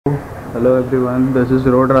Hello everyone, this is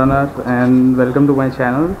Roadrunner and welcome to my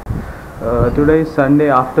channel. Today is Sunday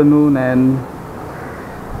afternoon and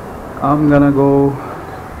I'm gonna go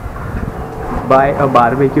buy a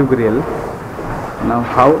barbecue grill. Now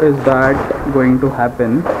how is that going to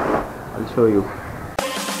happen? I'll show you.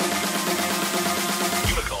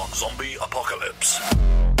 Unicorn Zombie Apocalypse.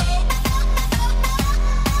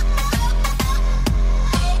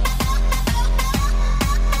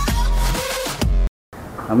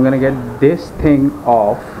 I'm gonna get this thing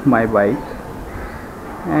off my bike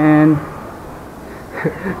and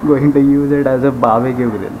going to use it as a barbecue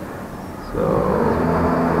grill. So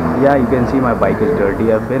yeah, you can see my bike is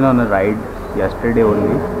dirty. I've been on a ride yesterday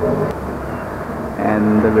only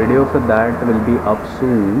and the video for that will be up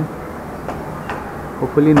soon.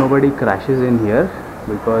 Hopefully nobody crashes in here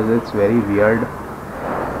because it's very weird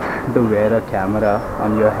to wear a camera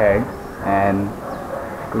on your head and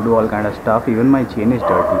to do all kind of stuff. Even my chain is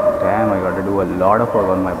dirty. Damn, I got to do a lot of work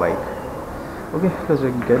on my bike. Okay, let's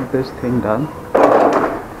get this thing done.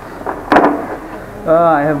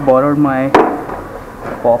 I have borrowed my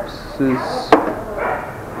Pops's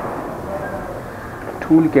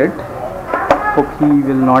toolkit. Hope he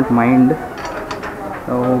will not mind.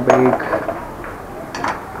 Oh, bake.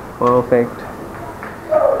 Perfect.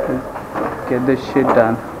 Let's get this shit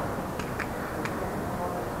done.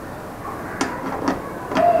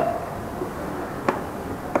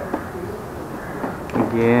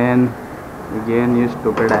 Again, you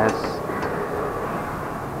stupid ass.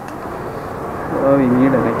 Oh, we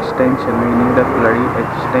need an extension. We need a bloody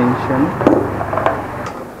extension,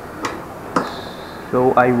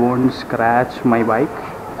 so I won't scratch my bike.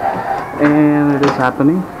 And it is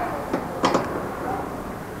happening.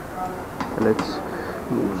 Let's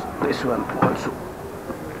use this one also.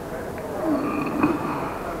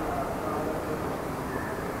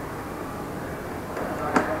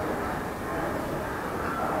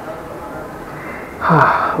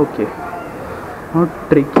 Okay, now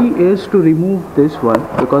tricky is to remove this one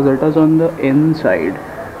because it is on the inside.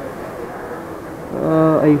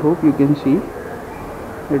 I hope you can see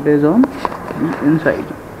it is on the inside.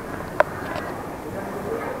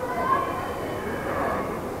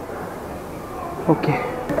 Okay,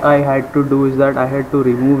 I had to do is that I had to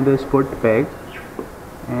remove this foot peg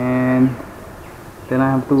and then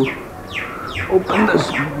I have to open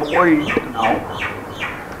this bolt now.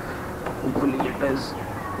 Hopefully it is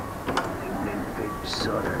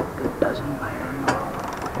so that it doesn't matter.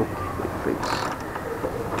 Okay, it fits.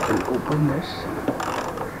 I'll open this.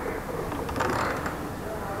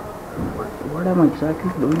 What am I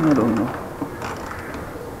exactly doing? I don't know.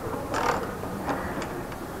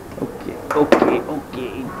 Okay,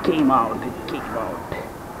 it came out.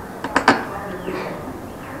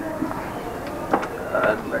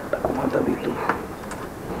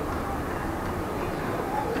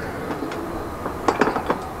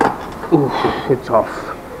 Ooh, it's off.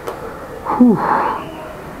 Whew.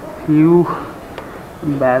 You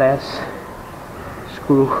badass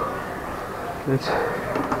screw. Let's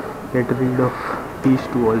get rid of these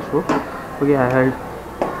two also. Okay, I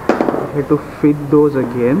had to fit those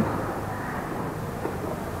again.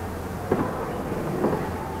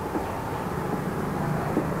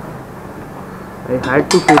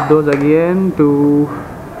 To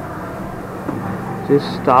just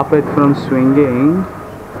stop it from swinging.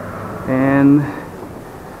 And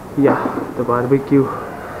yeah, the barbecue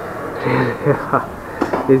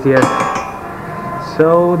is here.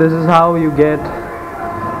 So this is how you get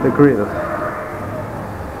the grill.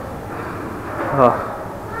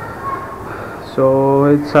 So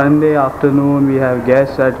it's Sunday afternoon, we have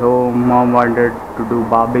guests at home. Mom wanted to do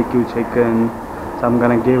barbecue chicken, so I'm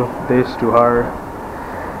gonna give this to her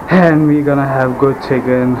and we're gonna have good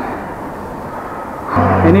chicken.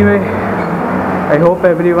 Anyway, I hope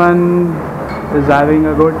everyone is having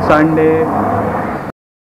a good Sunday.